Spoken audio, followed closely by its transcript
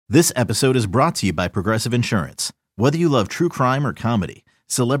This episode is brought to you by Progressive Insurance. Whether you love true crime or comedy,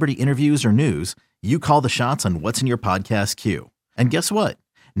 celebrity interviews or news, you call the shots on what's in your podcast queue. And guess what?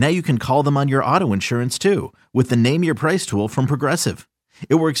 Now you can call them on your auto insurance too with the Name Your Price tool from Progressive.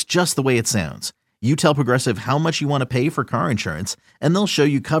 It works just the way it sounds. You tell Progressive how much you want to pay for car insurance, and they'll show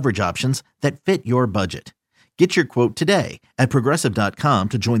you coverage options that fit your budget. Get your quote today at Progressive.com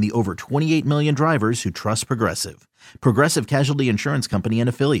to join the over 28 million drivers who trust Progressive. Progressive Casualty Insurance Company and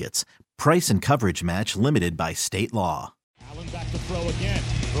Affiliates. Price and coverage match limited by state law. Allen back to throw again.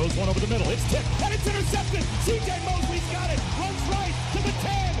 Throws one over the middle. It's tipped and it's intercepted. C.J. Mosley's got it. Runs right to the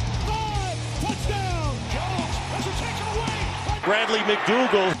 10. 5. Touchdown. Jones has it taken away. Bradley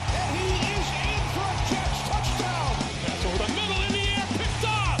McDougall. And he is in for a catch. Touchdown. Pass over the middle in the air. Picked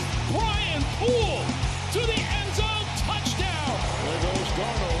off. Brian Poole to the end zone. Touchdown. There goes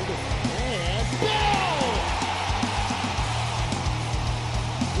Darnold. And Bell.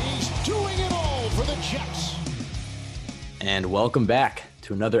 He's doing it all for the Jets. And welcome back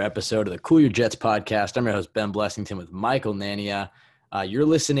to another episode of the Cool Your Jets podcast. I'm your host, Ben Blessington, with Michael Nania. You're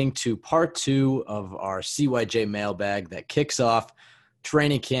listening to part 2 of our CYJ mailbag that kicks off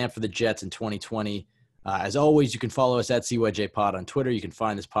training camp for the Jets in 2020. As always, you can follow us at CYJ Pod on Twitter. You can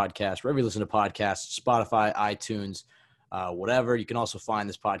find this podcast wherever you listen to podcasts, Spotify, iTunes, whatever. You can also find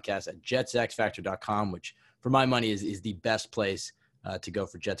this podcast at jetsxfactor.com, which for my money is the best place to go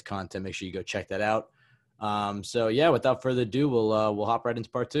for Jets content. Make sure you go check that out. Without further ado, we'll hop right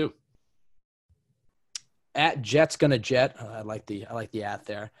into part 2. At Jets Gonna Jet, I like the at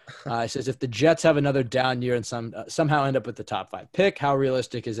there. It says, if the Jets have another down year and somehow end up with the top 5 pick, how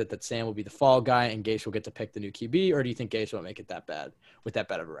realistic is it that Sam will be the fall guy and Gase will get to pick the new QB, or do you think Gase won't make it that bad with that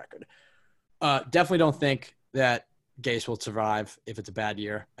bad of a record? Definitely don't think that Gase will survive if it's a bad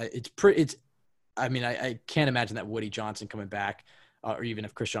year. I can't imagine that Woody Johnson coming back, or even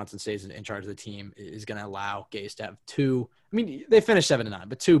if Chris Johnson stays in charge of the team, is going to allow Gase to have 2. I mean, they finished 7-9,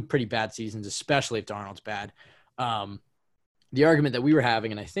 but 2 pretty bad seasons, especially if Darnold's bad. The argument that we were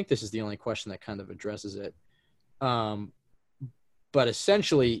having, and I think this is the only question that kind of addresses it, but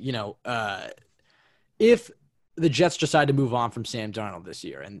essentially, if the Jets decide to move on from Sam Darnold this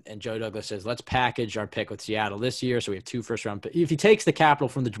year, and Joe Douglas says, let's package our pick with Seattle this year, so we have 2 first-round picks. If he takes the capital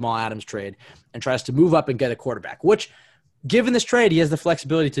from the Jamal Adams trade and tries to move up and get a quarterback, which – given this trade, he has the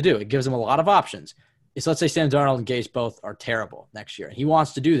flexibility to do. It gives him a lot of options. So let's say Sam Darnold and Gase both are terrible next year, and he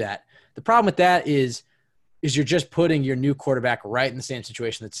wants to do that. The problem with that is you're just putting your new quarterback right in the same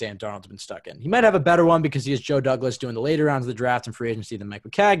situation that Sam Darnold's been stuck in. He might have a better one because he has Joe Douglas doing the later rounds of the draft and free agency than Mike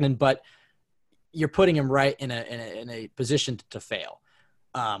Maccagnan, but you're putting him right in a position to fail.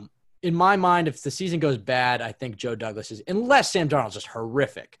 In my mind, if the season goes bad, I think Joe Douglas is – unless Sam Darnold's just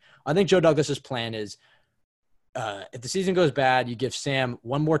horrific, I think Joe Douglas's plan is – if the season goes bad, you give Sam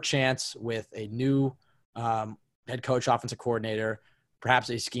one more chance with a new head coach, offensive coordinator, perhaps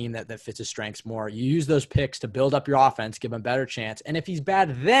a scheme that fits his strengths more. You use those picks to build up your offense, give him a better chance. And if he's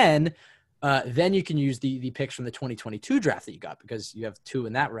bad, then you can use the picks from the 2022 draft that you got, because you have 2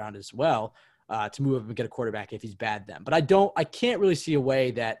 in that round as well, to move up and get a quarterback if he's bad then. But I can't really see a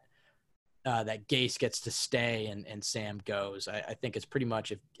way that Gase gets to stay and Sam goes. I think it's pretty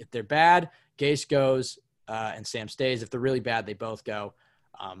much if they're bad, Gase goes, and Sam stays. If they're really bad, they both go.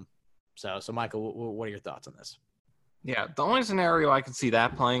 So Michael, what are your thoughts on this? Yeah, the only scenario I can see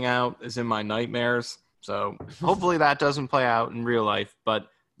that playing out is in my nightmares. So hopefully that doesn't play out in real life. But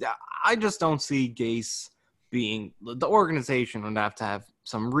I just don't see Gase being – the organization would have to have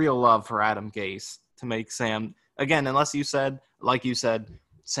some real love for Adam Gase to make Sam – again, unless like you said,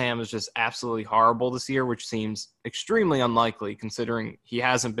 Sam is just absolutely horrible this year, which seems extremely unlikely considering he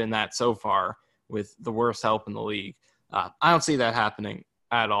hasn't been that so far with the worst help in the league. I don't see that happening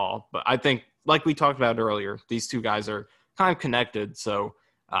at all. But I think, like we talked about earlier, these 2 guys are kind of connected. So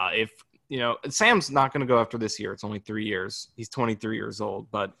Sam's not going to go after this year. It's only 3 years. He's 23 years old.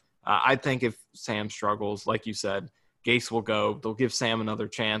 But I think if Sam struggles, like you said, Gase will go. They'll give Sam another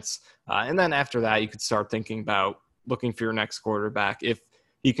chance. And then after that, you could start thinking about looking for your next quarterback if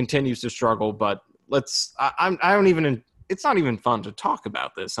he continues to struggle. But it's not even fun to talk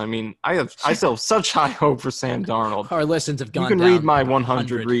about this. I mean, I still have such high hope for Sam Darnold. Our listens have gone down. You can read my 100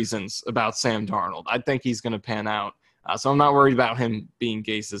 100 reasons about Sam Darnold. I think he's going to pan out. So I'm not worried about him being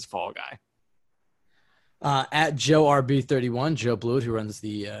Gase's fall guy. At Joe RB31, Joe Blewett, who runs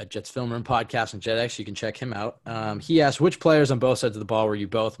the Jets Film Room podcast on JetX, you can check him out. He asked, which players on both sides of the ball were you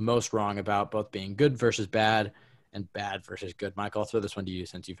both most wrong about, both being good versus bad and bad versus good? Michael, I'll throw this one to you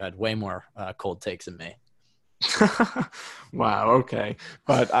since you've had way more cold takes than me. Wow. Okay,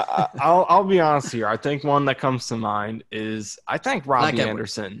 but I'll be honest here. I think one that comes to mind is Robbie Edwards.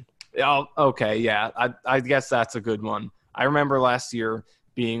 Anderson. Oh, okay, yeah. I guess that's a good one. I remember last year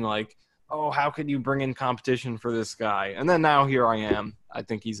being like, "Oh, how could you bring in competition for this guy?" And then now here I am. I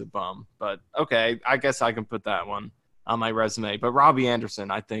think he's a bum. But okay, I guess I can put that one on my resume. But Robbie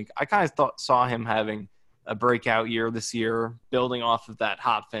Anderson, I think I kind of saw him having a breakout year this year, building off of that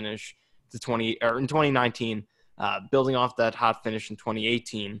hot finish in 2019. Building off that hot finish in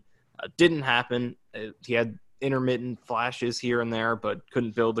 2018 didn't happen. He had intermittent flashes here and there, but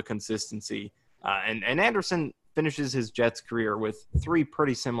couldn't build the consistency. And Anderson finishes his Jets career with 3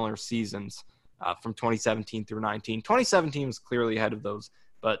 pretty similar seasons from 2017 through 19. 2017 was clearly ahead of those,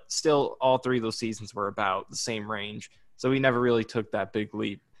 but still all 3 of those seasons were about the same range. So he never really took that big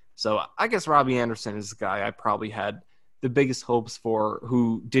leap. So I guess Robbie Anderson is the guy I probably had the biggest hopes for,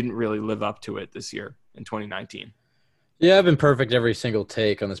 who didn't really live up to it this year in 2019. Yeah, I've been perfect every single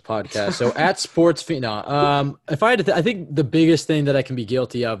take on this podcast. So at Sports if I had to, I think the biggest thing that I can be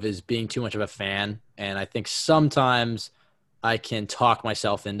guilty of is being too much of a fan, and I think sometimes I can talk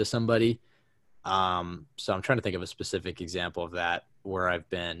myself into somebody. So I'm trying to think of a specific example of that where I've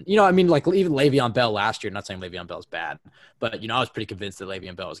been, like even Le'Veon Bell last year. Not saying Le'Veon Bell's bad, but I was pretty convinced that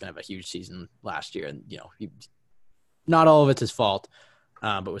Le'Veon Bell was going to have a huge season last year, and not all of it's his fault,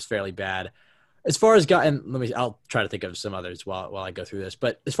 but was fairly bad. As far as guys, and I'll try to think of some others while I go through this.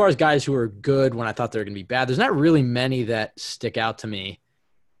 But as far as guys who are good when I thought they were going to be bad, there's not really many that stick out to me.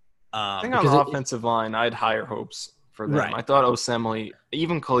 I think on the offensive line, I had higher hopes for them. Right. I thought Osemele,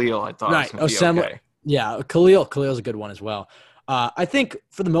 even Khalil, I thought was going to be okay. Yeah, Khalil's a good one as well. I think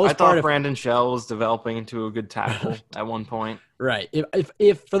for the most part, I thought Brandon Shell was developing into a good tackle at one point. Right.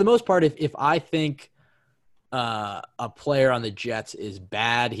 If for the most part, if I think a player on the Jets is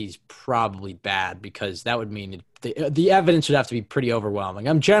bad, he's probably bad, because that would mean the evidence would have to be pretty overwhelming.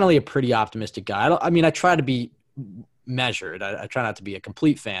 I'm generally a pretty optimistic guy. I try to be measured. I try not to be a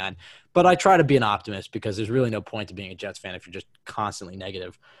complete fan, but I try to be an optimist, because there's really no point to being a Jets fan if you're just constantly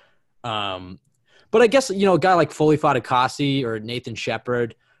negative. But I guess, a guy like Foley Fatukasi or Nathan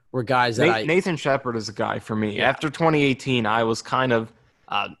Shepard were guys that Nathan Shepard is a guy for me. Yeah. After 2018, I was kind of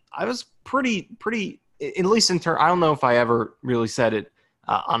I was pretty at least in turn, I don't know if I ever really said it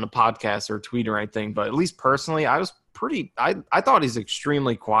on a podcast or tweet or anything, but at least personally, I was I thought he's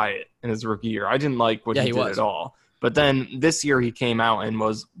extremely quiet in his rookie year. I didn't like what he did at all. But then this year he came out and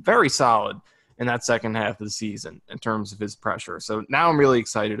was very solid in that second half of the season in terms of his pressure. So now I'm really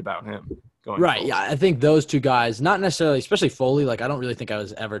excited about him going forward. Yeah, I think those two guys, not necessarily, especially Foley, I don't really think I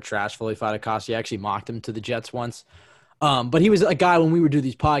was ever trash Foley Fatukasi. I actually mocked him to the Jets once. But he was a guy when we would do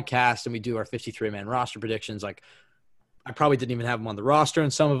these podcasts and we do our 53-man roster predictions, I probably didn't even have him on the roster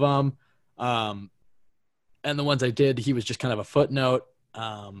in some of them. And the ones I did, he was just kind of a footnote.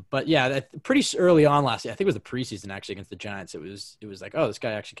 But yeah, pretty early on last year, I think it was the preseason actually against the Giants. It was like, oh, this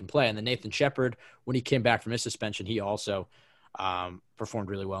guy actually can play. And then Nathan Shepard, when he came back from his suspension, he also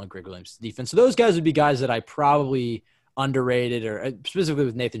performed really well in Greg Williams' defense. So those guys would be guys that I probably underrated, or specifically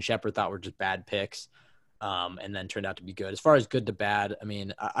with Nathan Shepard, thought were just bad picks. And then turned out to be good. As far as good to bad,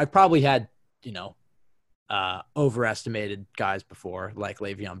 I probably had, overestimated guys before, like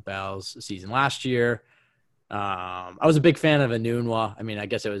Le'Veon Bell's season last year. I was a big fan of Enunwa. I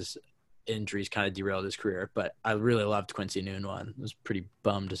guess it was injuries kind of derailed his career, but I really loved Quincy Enunwa, and was pretty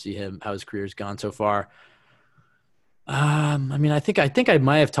bummed to see how his career's gone so far. I think I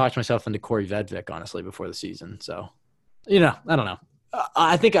might have talked myself into Corey Vedvik, honestly, before the season. So, I don't know.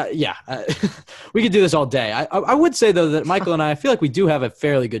 I think, we could do this all day. I would say, though, that Michael and I feel like we do have a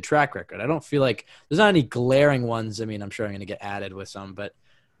fairly good track record. I don't feel like there's not any glaring ones. I'm sure I'm going to get added with some, but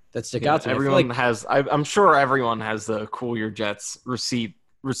that stick out to me. Everyone has. I'm sure everyone has the Cool Your Jets receipt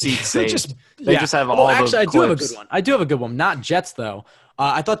saved. They just have all those clips. I do have a good one. I do have a good one. Not Jets, though.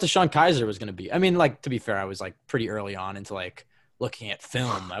 I thought DeShone Kizer was going to be. To be fair, I was pretty early on into looking at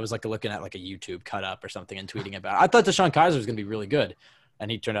film. I was looking at a YouTube cut up or something and tweeting about it. I thought DeShone Kizer was going to be really good, and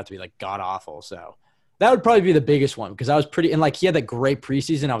he turned out to be god awful. So that would probably be the biggest one, because I was pretty, and he had that great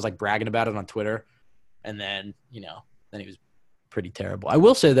preseason. I was bragging about it on Twitter, and then then he was pretty terrible. I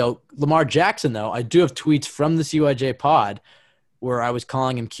will say, though, Lamar Jackson, though, I do have tweets from the CYJ pod where I was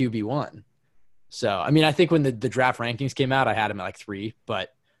calling him QB1. So I think when the draft rankings came out, I had him at 3,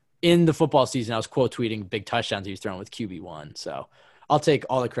 but in the football season, I was quote tweeting big touchdowns he was throwing with QB1. So I'll take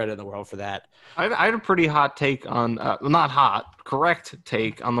all the credit in the world for that. I had a pretty hot take on, correct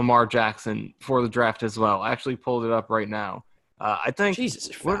take on Lamar Jackson for the draft as well. I actually pulled it up right now. I think,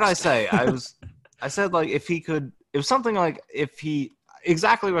 what did I say? I said if he could, it was something if he,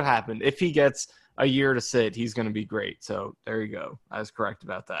 exactly what happened. If he gets a year to sit, he's going to be great. So there you go. I was correct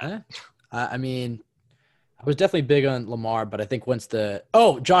about that. I mean, I was definitely big on Lamar, but I think once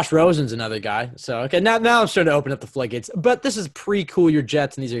Josh Rosen's another guy. So, okay, now I'm starting to open up the floodgates. But this is pre-cool your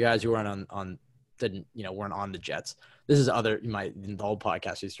Jets, and these are guys who weren't weren't on the Jets. This is the whole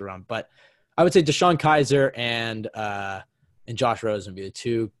podcast used to run. But I would say DeShone Kizer and Josh Rosen would be the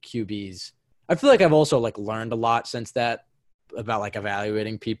two QBs. I feel like I've also learned a lot since that about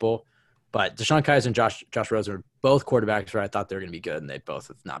evaluating people. But DeShone Kizer and Josh Rosen are both quarterbacks where I thought they were going to be good, and they both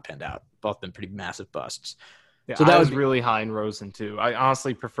have not panned out. Both been pretty massive busts. Yeah, so I was really high in Rosen too. I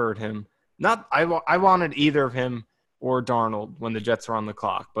honestly preferred him. I wanted either of him or Darnold when the Jets were on the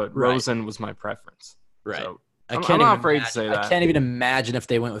clock, but Right. Rosen was my preference. Right. So I'm not afraid to say that. I can't even imagine if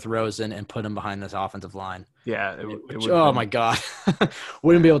they went with Rosen and put him behind this offensive line. Yeah, it would. Oh my God,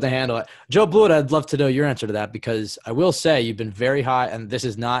 wouldn't be able to handle it. Joe Blewett, I'd love to know your answer to that because I will say you've been very high, and this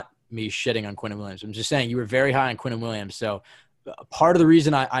is not me shitting on Quinnen Williams. I'm just saying you were very high on Quinnen Williams. So part of the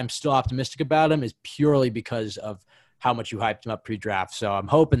reason I'm still optimistic about him is purely because of how much you hyped him up pre-draft. So I'm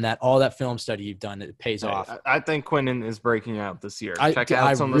hoping that all that film study you've done, it pays off. I think Quinnen is breaking out this year. Check I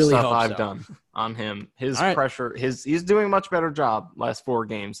out some really of the stuff hope I've so. done on him. His All right. pressure, he's doing a much better job last 4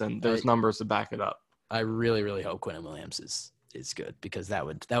 games, and there's numbers to back it up. I really, really hope Quinnen Williams is good because that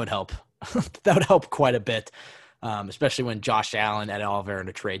would help. That would help quite a bit. Especially when Josh Allen and Oliver in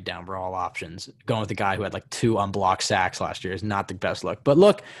a trade down for all options. Going with a guy who had 2 unblocked sacks last year is not the best look. But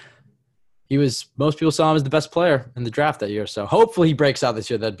look, most people saw him as the best player in the draft that year. So hopefully he breaks out this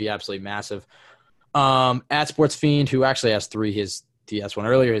year. That'd be absolutely massive. At Sports Fiend, who actually has 3, he has one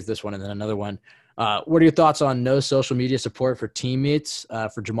earlier, has this one, and then another one. What are your thoughts on no social media support for teammates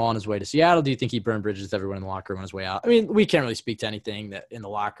for Jamal on his way to Seattle? Do you think he burned bridges with everyone in the locker room on his way out? I mean, we can't really speak to anything that in the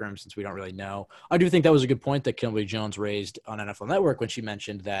locker room since we don't really know. I do think that was a good point that Kimberly Jones raised on NFL Network when she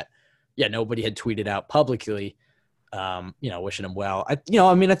mentioned that, nobody had tweeted out publicly, wishing him well. I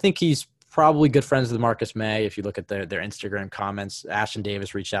think he's probably good friends with Marcus May. If you look at their Instagram comments, Ashton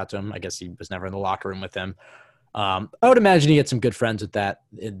Davis reached out to him. I guess he was never in the locker room with him. I would imagine he had some good friends with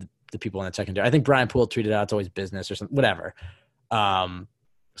the people in the secondary. I think Brian Poole tweeted out it's always business or something, whatever.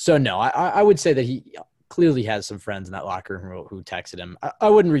 So no, I would say that he clearly has some friends in that locker room who texted him. I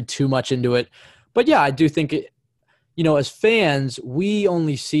wouldn't read too much into it, but yeah, I do think it, as fans, we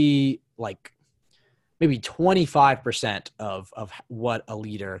only see maybe 25% of what a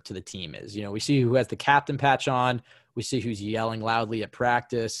leader to the team is. We see who has the captain patch on. We see who's yelling loudly at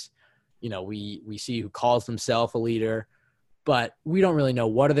practice. We see who calls himself a leader. But we don't really know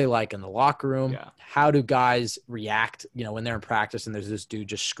what are they like in the locker room. Yeah. How do guys react, when they're in practice and there's this dude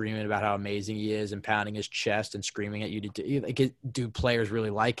just screaming about how amazing he is and pounding his chest and screaming at you. Do players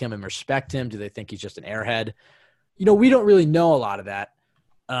really like him and respect him? Do they think he's just an airhead? We don't really know a lot of that.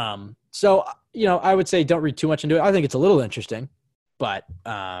 So I would say don't read too much into it. I think it's a little interesting, but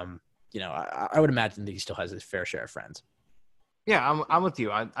I would imagine that he still has his fair share of friends. Yeah, I'm with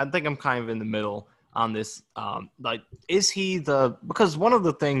you. I think I'm kind of in the middle on this. Is he because one of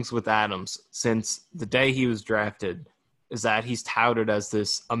the things with Adams since the day he was drafted is that he's touted as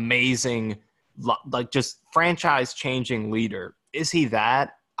this amazing, just franchise changing leader. Is he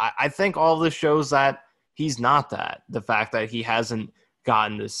that? I think all this shows that he's not that. The fact that he hasn't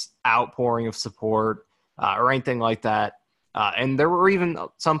gotten this outpouring of support or anything like that. And there were even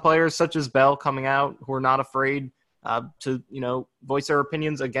some players such as Bell coming out who are not afraid to voice their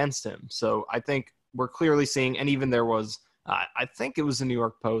opinions against him. So I think we're clearly seeing, and even there was, I think it was the New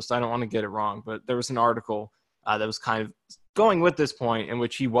York Post. I don't want to get it wrong, but there was an article that was kind of going with this point in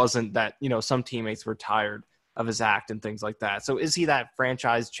which he wasn't that, some teammates were tired of his act and things like that. So is he that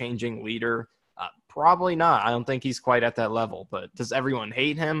franchise changing leader? Probably not. I don't think he's quite at that level, but does everyone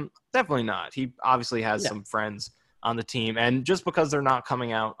hate him? Definitely not. He obviously has some friends on the team. And just because they're not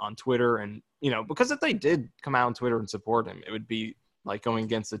coming out on Twitter and, because if they did come out on Twitter and support him, it would be like going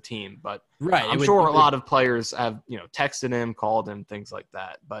against the team. But right, I'm sure a lot of players have, texted him, called him, things like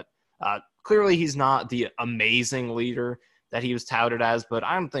that. But clearly he's not the amazing leader that he was touted as, but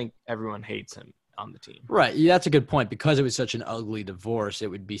I don't think everyone hates him on the team. Right. Yeah, that's a good point. Because it was such an ugly divorce, it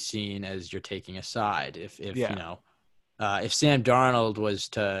would be seen as you're taking a side. If Sam Darnold was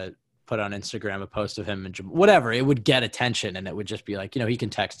to put on Instagram a post of him and whatever, it would get attention and it would just be like, he can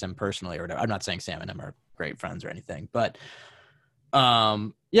text him personally or whatever. I'm not saying Sam and him are great friends or anything, but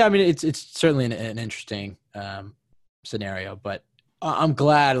it's certainly an interesting scenario, but I'm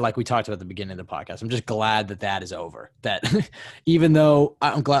glad, like we talked about at the beginning of the podcast, I'm just glad that is over. That even though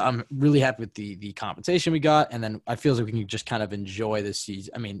I'm really happy with the compensation we got, and then I feel like we can just kind of enjoy this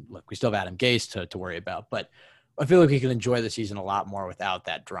season. I mean, look, we still have Adam Gase to worry about, but I feel like we can enjoy the season a lot more without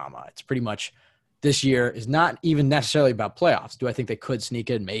that drama. It's pretty much this year is not even necessarily about playoffs. Do I think they could sneak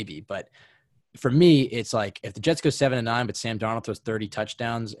in? Maybe. But for me, it's like if the Jets go 7-9, but Sam Darnold throws 30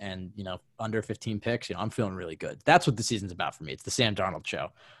 touchdowns and, under 15 picks, I'm feeling really good. That's what the season's about for me. It's the Sam Darnold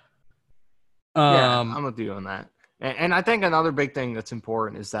show. I'm with you on that. And I think another big thing that's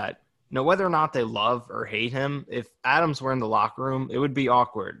important is that, whether or not they love or hate him, if Adams were in the locker room, it would be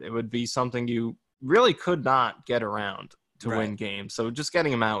awkward. It would be something you really could not get around to win games. So just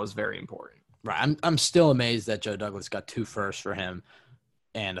getting him out was very important. Right. I'm still amazed that Joe Douglas got 2 firsts for him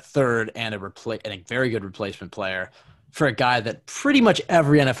and a third and a very good replacement player for a guy that pretty much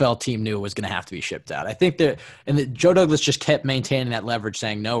every NFL team knew was going to have to be shipped out. I think Joe Douglas just kept maintaining that leverage,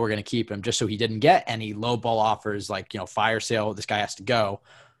 saying, no, we're going to keep him, just so he didn't get any low ball offers like, fire sale, this guy has to go.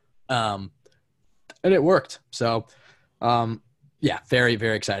 And it worked. So, very,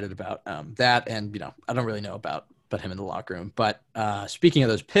 very excited about that. And, I don't really know about him in the locker room. But speaking of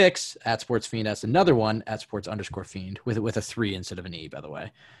those picks, at Sports Fiend, that's another one at Sports_Fiend with a 3 instead of an E, by the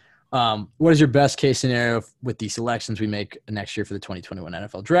way. What is your best case scenario with the selections we make next year for the 2021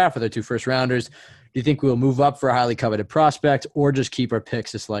 NFL draft with our 2 first rounders? Do you think we'll move up for a highly coveted prospect or just keep our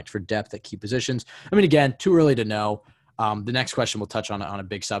picks to select for depth at key positions? I mean, again, too early to know. The next question we'll touch on a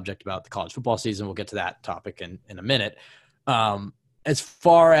big subject about the college football season. We'll get to that topic in a minute. As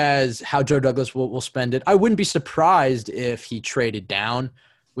far as how Joe Douglas will spend it, I wouldn't be surprised if he traded down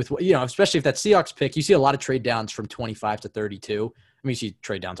with, especially if that Seahawks pick, you see a lot of trade downs from 25 to 32. I mean, you see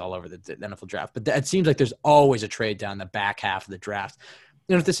trade downs all over the NFL draft, but it seems like there's always a trade down the back half of the draft.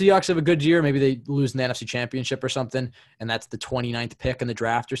 If the Seahawks have a good year, maybe they lose in the NFC Championship or something, and that's the 29th pick in the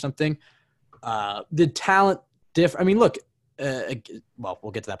draft or something. The talent I mean, look,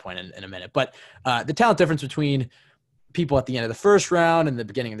 we'll get to that point in a minute, but the talent difference between people at the end of the first round and the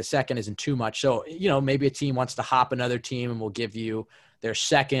beginning of the second isn't too much. So, maybe a team wants to hop another team and will give you their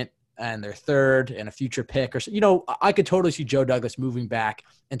second and their third and a future pick, or, I could totally see Joe Douglas moving back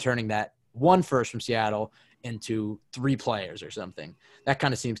and turning that 1 first from Seattle into 3 players or something. That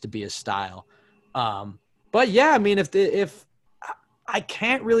kind of seems to be his style. But yeah, I mean, if I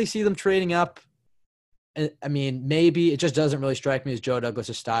can't really see them trading up, I mean, maybe it just doesn't really strike me as Joe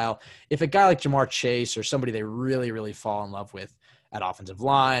Douglas' style. If a guy like Jamar Chase or somebody they really, really fall in love with at offensive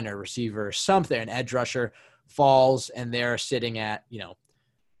line or receiver or something, an edge rusher falls and they're sitting at,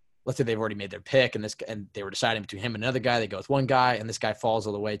 let's say they've already made their pick and they were deciding between him and another guy, they go with one guy and this guy falls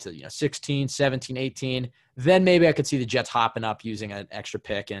all the way to, 16, 17, 18. Then maybe I could see the Jets hopping up using an extra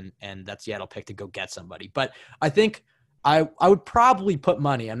pick and that Seattle pick to go get somebody. But I think I would probably put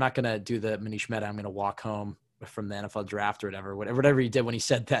money. I'm not going to do the Manish Mehta. I'm going to walk home from the NFL draft or whatever he did when he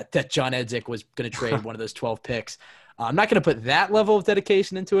said that John Edzik was going to trade one of those 12 picks. I'm not going to put that level of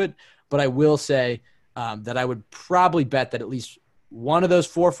dedication into it, but I will say that I would probably bet that at least one of those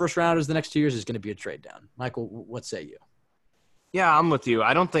 4 first rounders the next 2 years is going to be a trade down. Michael, what say you? Yeah, I'm with you.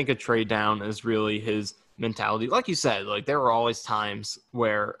 I don't think a trade down is really his mentality. Like you said, there are always times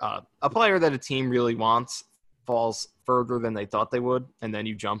where a player that a team really wants falls further than they thought they would, and then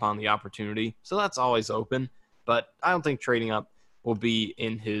you jump on the opportunity. So that's always open. But I don't think trading up will be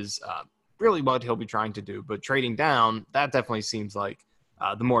in his really what he'll be trying to do. But trading down, that definitely seems like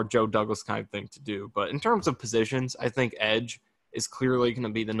the more Joe Douglas kind of thing to do. But in terms of positions, I think edge is clearly going to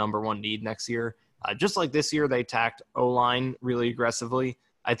be the number 1 need next year. Just like this year, they attacked O-line really aggressively.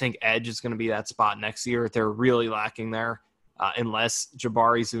 I think edge is going to be that spot next year. They're really lacking there. Unless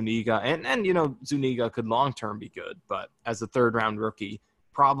Jabari Zuniga, and Zuniga could long-term be good, but as a third-round rookie,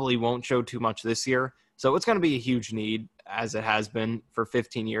 probably won't show too much this year. So it's going to be a huge need, as it has been for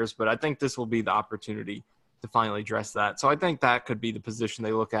 15 years, but I think this will be the opportunity to finally address that. So I think that could be the position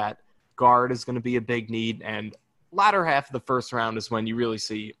they look at. Guard is going to be a big need, and latter half of the first round is when you really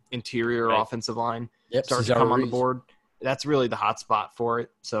see interior offensive line start to come on the board. That's really the hot spot for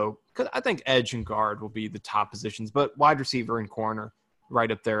it. So I think edge and guard will be the top positions, but wide receiver and corner right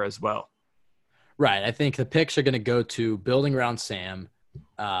up there as well. Right. I think the picks are going to go to building around Sam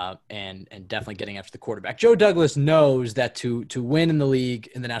and definitely getting after the quarterback. Joe Douglas knows that to win in the league,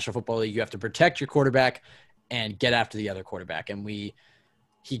 in the National Football League, you have to protect your quarterback and get after the other quarterback. And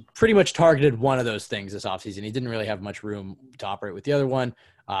he pretty much targeted one of those things this offseason. He didn't really have much room to operate with the other one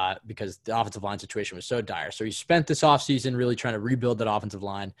because the offensive line situation was so dire. So he spent this offseason really trying to rebuild that offensive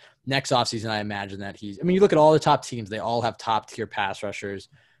line. Next offseason, I imagine that you look at all the top teams, they all have top-tier pass rushers.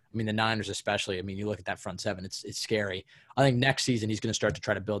 I mean, the Niners especially. I mean, you look at that front seven, it's scary. I think next season he's going to start to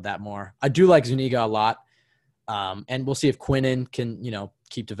try to build that more. I do like Zuniga a lot, and we'll see if Quinnen can,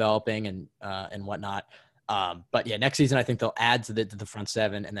 keep developing and whatnot. But yeah, next season I think they'll add to the front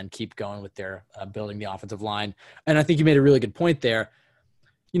seven and then keep going with their building the offensive line. And I think you made a really good point there.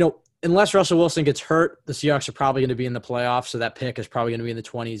 unless Russell Wilson gets hurt, the Seahawks are probably going to be in the playoffs, so that pick is probably going to be in the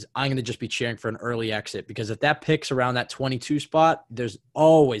 20s. I'm going to just be cheering for an early exit because if that pick's around that 22 spot, there's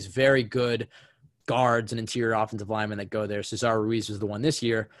always very good guards and interior offensive linemen that go there. Cesar Ruiz was the one this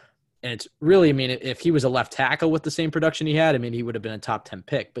year. And it's really, I mean, if he was a left tackle with the same production he had, I mean, he would have been a top 10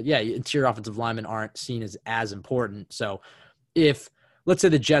 pick. But yeah, interior offensive linemen aren't seen as important. So if, let's say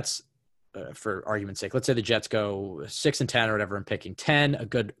the Jets, for argument's sake, let's say the Jets go 6-10 or whatever and picking 10, a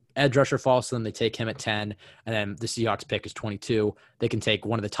good edge rusher falls to them, they take him at 10, and then the Seahawks pick is 22. They can take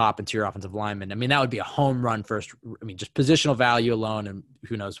one of the top interior offensive linemen. I mean, that would be a home run first. I mean, just positional value alone, and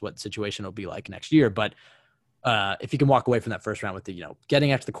who knows what situation it'll be like next year. But if you can walk away from that first round with the,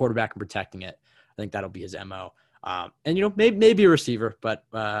 getting after the quarterback and protecting it, I think that'll be his MO. And, maybe a receiver, but,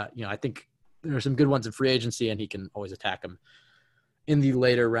 I think there are some good ones in free agency, and he can always attack them in the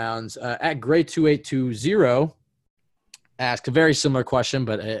later rounds. At Gray2820 asked a very similar question,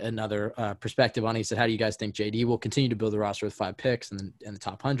 but another perspective on it. He said, how do you guys think JD will continue to build the roster with 5 picks in the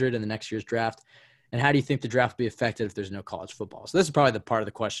top 100 in the next year's draft? And how do you think the draft will be affected if there's no college football? So this is probably the part of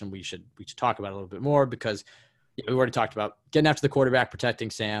the question we should talk about a little bit more because we already talked about getting after the quarterback, protecting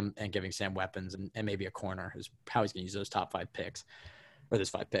Sam, and giving Sam weapons, and maybe a corner is how he's going to use those top 5 picks or those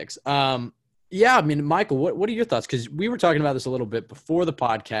 5 picks. Yeah, I mean, Michael, what are your thoughts? Because we were talking about this a little bit before the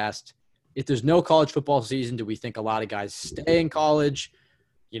podcast. If there's no college football season, do we think a lot of guys stay in college?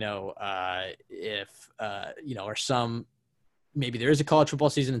 Or some maybe there is a college football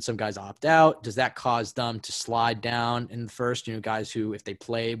season and some guys opt out. Does that cause them to slide down in the first? Guys who, if they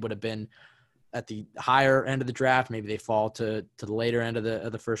played, would have been at the higher end of the draft. Maybe they fall to the later end of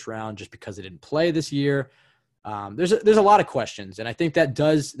the first round just because they didn't play this year. There's a lot of questions, and I think that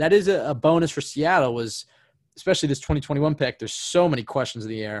is a bonus for Seattle, was especially this 2021 pick. There's so many questions in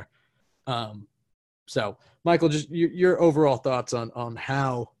the air. So Michael, just your overall thoughts on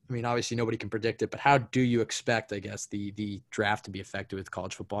how, I mean, obviously nobody can predict it, but how do you expect, I guess, the draft to be affected with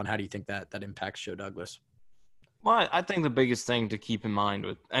college football, and how do you think that impacts Joe Douglas? Well, I think the biggest thing to keep in mind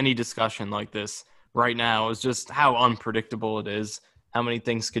with any discussion like this right now is just how unpredictable it is, how many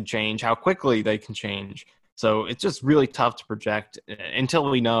things could change, how quickly they can change. So it's just really tough to project until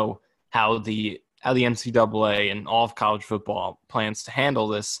we know how the NCAA and all of college football plans to handle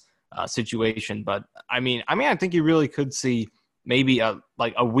this situation. But I mean, I think you really could see maybe a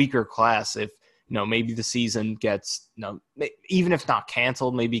weaker class if, maybe the season gets, even if not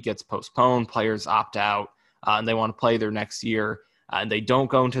canceled, maybe it gets postponed, players opt out and they want to play their next year and they don't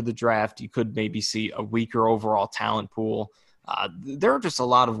go into the draft. You could maybe see a weaker overall talent pool. There are just a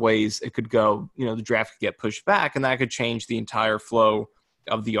lot of ways it could go. The draft could get pushed back, and that could change the entire flow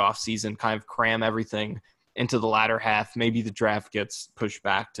of the offseason, kind of cram everything into the latter half. Maybe the draft gets pushed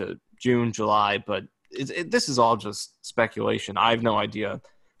back to June, July, but this is all just speculation. I have no idea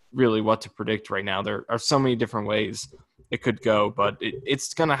really what to predict right now. There are so many different ways it could go, but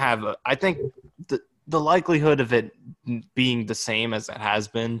it's going to have, I think the likelihood of it being the same as it has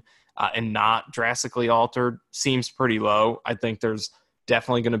been and not drastically altered seems pretty low. I think there's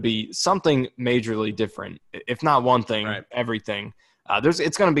definitely going to be something majorly different. If not one thing, right, everything.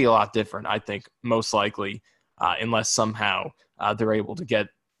 It's going to be a lot different, I think, most likely, unless somehow they're able to get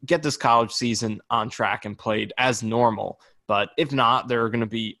this college season on track and played as normal. But if not, there are going to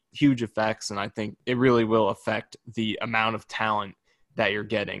be huge effects, and I think it really will affect the amount of talent that you're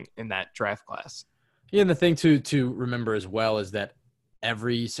getting in that draft class. Yeah, and the thing to remember as well is that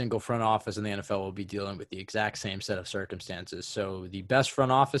every single front office in the NFL will be dealing with the exact same set of circumstances. So the best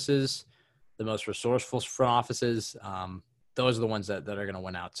front offices, the most resourceful front offices, those are the ones that are going to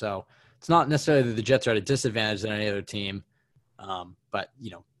win out. So it's not necessarily that the Jets are at a disadvantage than any other team, but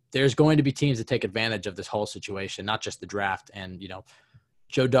there's going to be teams that take advantage of this whole situation, not just the draft. And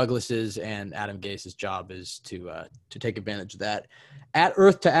Joe Douglas's and Adam Gase's job is to take advantage of that. At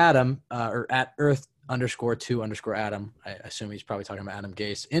Earth to Adam, or at Earth_2_Adam. I assume he's probably talking about Adam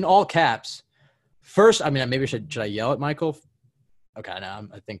Gase in all caps. First, maybe should I yell at Michael? Okay, no,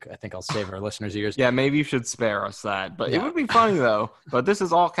 I think I'll save our listeners' ears. Yeah, maybe you should spare us that, but It would be funny though. But this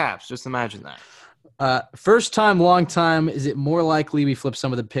is all caps. Just imagine that. First time, long time. Is it more likely we flip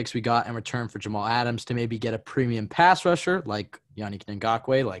some of the picks we got in return for Jamal Adams to maybe get a premium pass rusher like Yannick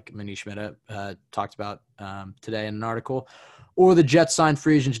Ngakoue, like Manish Mehta talked about today in an article, or the Jets signed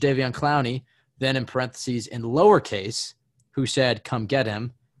free agent Jadeveon Clowney? Then in parentheses in lowercase, who said, come get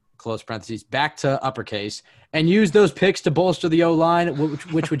him, close parentheses, back to uppercase, and use those picks to bolster the O-line.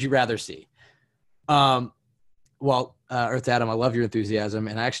 Which would you rather see? Earth Adam, I love your enthusiasm,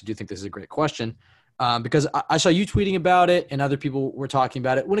 and I actually do think this is a great question because I saw you tweeting about it and other people were talking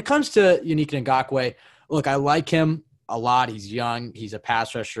about it. When it comes to Yannick Ngakoue, look, I like him. a lot. He's young. He's a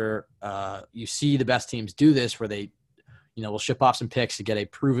pass rusher. You see the best teams do this where they, will ship off some picks to get a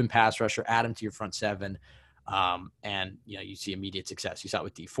proven pass rusher, add him to your front seven. And you see immediate success. You saw it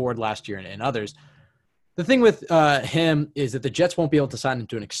with Dee Ford last year and others. The thing with him is that the Jets won't be able to sign him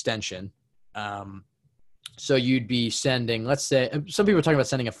to an extension. So you'd be sending, let's say, some people are talking about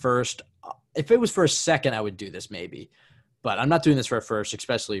sending a first. If it was for a second, I would do this maybe. But I'm not doing this for a first,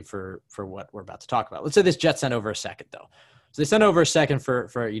 especially for what we're about to talk about. Let's say this Jets sent over a second, though. So they sent over a second for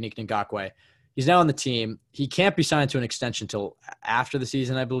Yannick Ngakoue. He's now on the team. He can't be signed to an extension until after the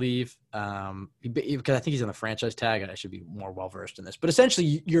season, I believe, because I think he's on the franchise tag, and I should be more well-versed in this. But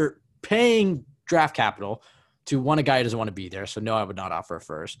essentially, you're paying draft capital to a guy who doesn't want to be there. So, no, I would not offer a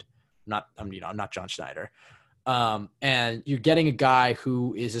first. I'm not John Schneider. And you're getting a guy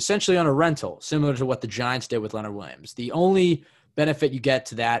who is essentially on a rental, similar to what the Giants did with Leonard Williams. The only benefit you get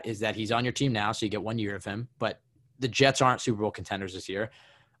to that is that he's on your team now, so you get 1 year of him. But the Jets aren't Super Bowl contenders this year.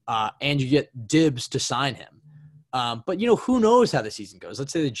 And you get dibs to sign him. But, who knows how the season goes.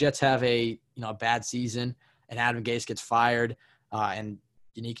 Let's say the Jets have a bad season and Adam Gase gets fired and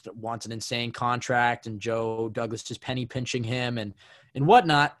Yannick wants an insane contract and Joe Douglas is penny pinching him and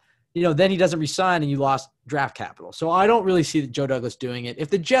whatnot. Then he doesn't resign and you lost draft capital. So I don't really see Joe Douglas doing it. If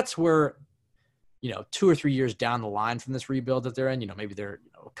the Jets were, 2 or 3 years down the line from this rebuild that they're in, maybe they're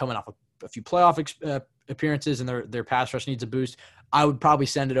coming off a few playoff appearances and their pass rush needs a boost, I would probably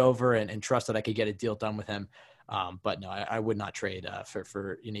send it over and trust that I could get a deal done with him. But no, I would not trade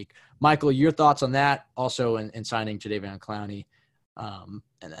for Yannick. Michael, your thoughts on that? Also in signing Jadeveon Clowney. And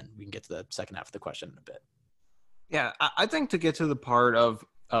then we can get to the second half of the question in a bit. Yeah, I think to get to the part of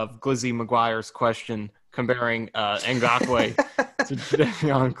Glizzy McGuire's question comparing Ngakoue to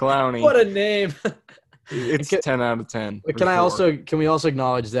Jadeveon Clowney. What a name. It's 10 out of 10. Can we also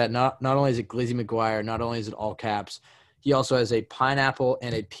acknowledge that not only is it Glizzy McGuire, not only is it all caps, he also has a pineapple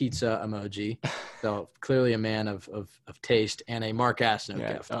and a pizza emoji. So clearly a man of taste and a Mark Asno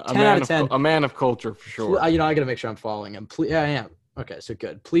gift. 10 out of 10. A man of culture for sure. I got to make sure I'm following him. Yeah, I am. Okay, so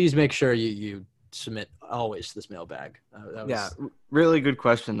good. Please make sure you submit always to this mailbag. Really good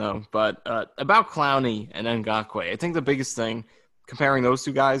question though. But about Clowney and Ngakoue, I think the biggest thing comparing those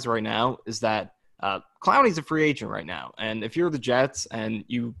two guys right now is that Clowney's a free agent right now. And if you're the Jets and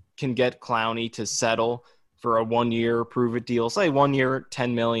you can get Clowney to settle for a 1 year prove it deal, say 1 year,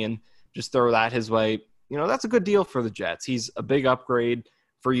 $10 million, just throw that his way. That's a good deal for the Jets. He's a big upgrade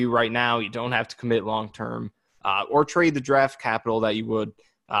for you right now. You don't have to commit long-term or trade the draft capital that you would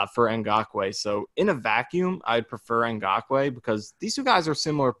for Ngakoue. So in a vacuum, I'd prefer Ngakoue because these two guys are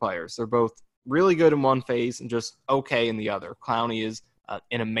similar players. They're both really good in one phase and just okay in the other. Clowney is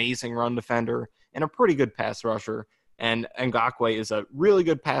an amazing run defender and a pretty good pass rusher, and Ngakoue is a really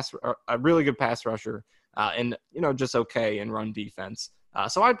good pass rusher. And, just okay in run defense.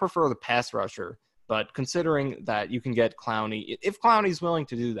 So I'd prefer the pass rusher. But considering that you can get Clowney, if Clowney's willing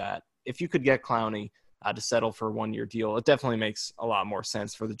to do that, if you could get Clowney to settle for a 1 year deal, it definitely makes a lot more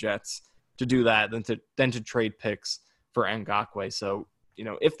sense for the Jets to do that than to trade picks for Ngakoue. So,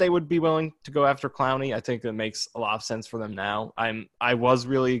 if they would be willing to go after Clowney, I think that makes a lot of sense for them now. I was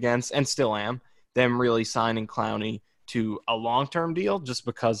really against, and still am, them really signing Clowney to a long-term deal just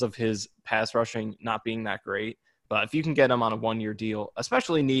because of his pass rushing not being that great. But if you can get him on a 1 year deal,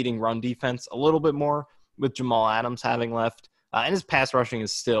 especially needing run defense a little bit more with Jamal Adams having left, and his pass rushing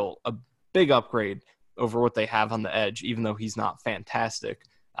is still a big upgrade over what they have on the edge, even though he's not fantastic.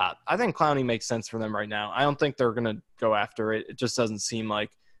 I think Clowney makes sense for them right now. I don't think they're going to go after it. It just doesn't seem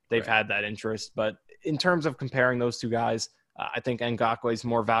like they've had that interest. But in terms of comparing those two guys, I think Ngakoue is a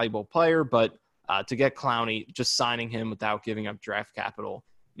more valuable player, but to get Clowney, just signing him without giving up draft capital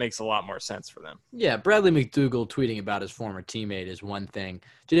makes a lot more sense for them. Yeah, Bradley McDougald tweeting about his former teammate is one thing.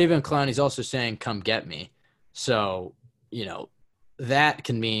 Jadeveon Clowney's also saying, come get me. So, that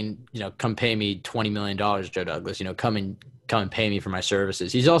can mean, come pay me $20 million, Joe Douglas, come and pay me for my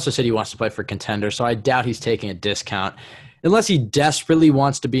services. He's also said he wants to play for Contender, so I doubt he's taking a discount. Unless he desperately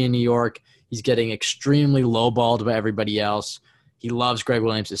wants to be in New York, he's getting extremely lowballed by everybody else. He loves Greg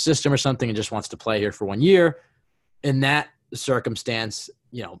Williams' system or something and just wants to play here for 1 year. In that circumstance,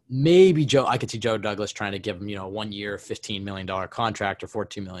 maybe I could see Joe Douglas trying to give him, 1 year, $15 million contract or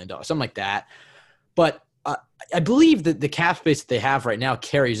 $14 million, something like that. But I believe that the cap space that they have right now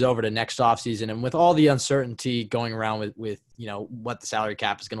carries over to next offseason. And with all the uncertainty going around with what the salary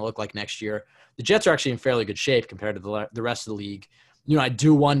cap is going to look like next year, the Jets are actually in fairly good shape compared to the rest of the league. I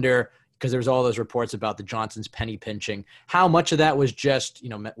do wonder, because there was all those reports about the Johnsons penny pinching, how much of that was just,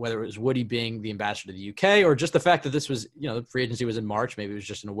 whether it was Woody being the ambassador to the UK or just the fact that this was, the free agency was in March, maybe it was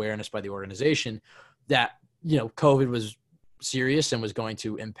just an awareness by the organization that COVID was serious and was going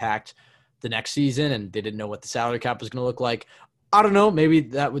to impact the next season, and they didn't know what the salary cap was going to look like. I don't know. Maybe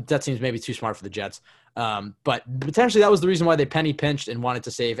that seems maybe too smart for the Jets. But potentially that was the reason why they penny pinched and wanted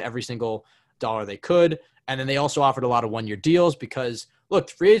to save every single dollar they could. And then they also offered a lot of one-year deals because, look,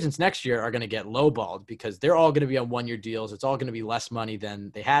 free agents next year are going to get lowballed because they're all going to be on one-year deals. It's all going to be less money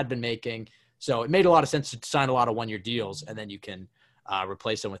than they had been making. So it made a lot of sense to sign a lot of one-year deals, and then you can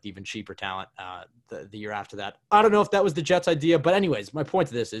replace them with even cheaper talent the year after that. I don't know if that was the Jets' idea, but anyways, my point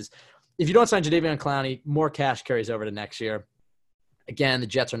to this is if you don't sign Jadeveon Clowney, more cash carries over to next year. Again, the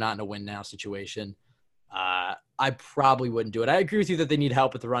Jets are not in a win-now situation. I probably wouldn't do it. I agree with you that they need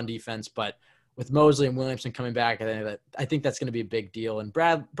help with the run defense, but with Mosley and Williamson coming back, I think that's going to be a big deal. And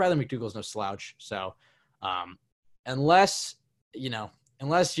Bradley McDougall's no slouch. So unless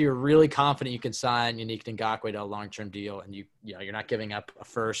you're really confident you can sign Yannick Ngakoue to a long-term deal and you're not giving up a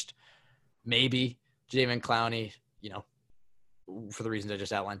first, maybe Jadeveon Clowney, for the reasons I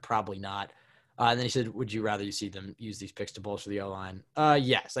just outlined, probably not. And then he said, would you rather you see them use these picks to bolster the O-line?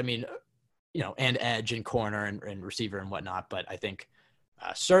 Yes. I mean, and edge and corner and receiver and whatnot. But I think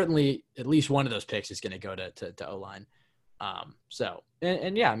certainly at least one of those picks is going to go to O-line.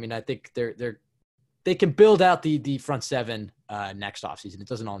 Yeah, I mean, I think they can build out the front seven next offseason. It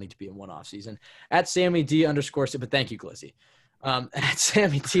doesn't all need to be in one offseason. At Sammy D _ but thank you, Glizzy. At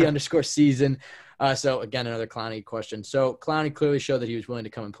Sammy T _season. So again, another Clowney question. So Clowney clearly showed that he was willing to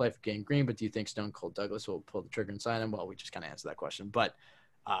come and play for Gang Green, but do you think Stone Cold Douglas will pull the trigger and sign him? Well, we just kind of answered that question, but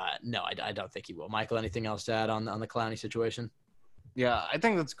no, I don't think he will. Michael, anything else to add on the Clowney situation? Yeah, I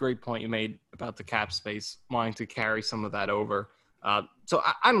think that's a great point you made about the cap space, wanting to carry some of that over. So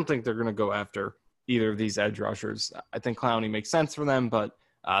I don't think they're going to go after either of these edge rushers. I think Clowney makes sense for them, but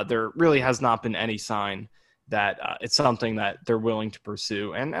there really has not been any sign that it's something that they're willing to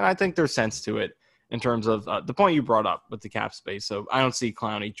pursue. And I think there's sense to it in terms of the point you brought up with the cap space. So I don't see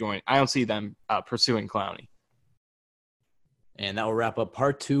I don't see them pursuing Clowney. And that will wrap up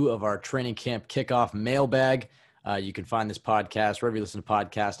part 2 of our training camp kickoff mailbag. You can find this podcast wherever you listen to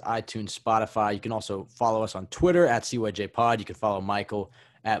podcasts, iTunes, Spotify. You can also follow us on Twitter at CYJPod. You can follow Michael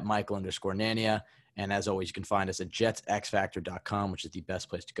at Michael_Nania. And as always, you can find us at jetsxfactor.com, which is the best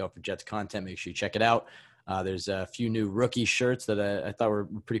place to go for Jets content. Make sure you check it out. There's a few new rookie shirts that I thought were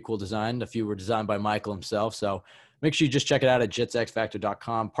pretty cool designed. A few were designed by Michael himself. So make sure you just check it out at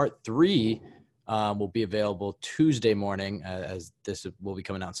jetsxfactor.com. Part 3 will be available Tuesday morning, as this will be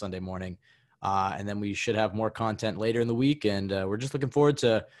coming out Sunday morning. And then we should have more content later in the week. And we're just looking forward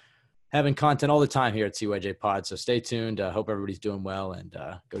to having content all the time here at CYJ Pod. So stay tuned. Hope everybody's doing well, and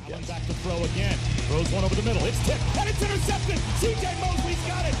go Jets. Back to throw again. Throws one over the middle. It's tipped, and it's intercepted. C.J. Mosley's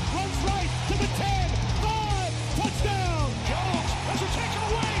got it. Runs right to the 10. 5. Touchdown. Jones has to take it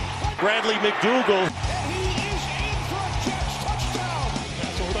away. Bradley McDougall. And he is in for a Jets touchdown.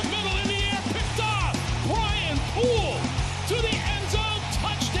 That's over the middle in the air. Picked off. Brian Poole to the end zone.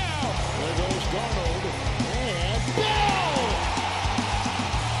 Touchdown. There goes Darnold. And Bell.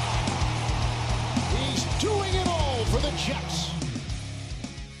 He's doing it all for the Jets.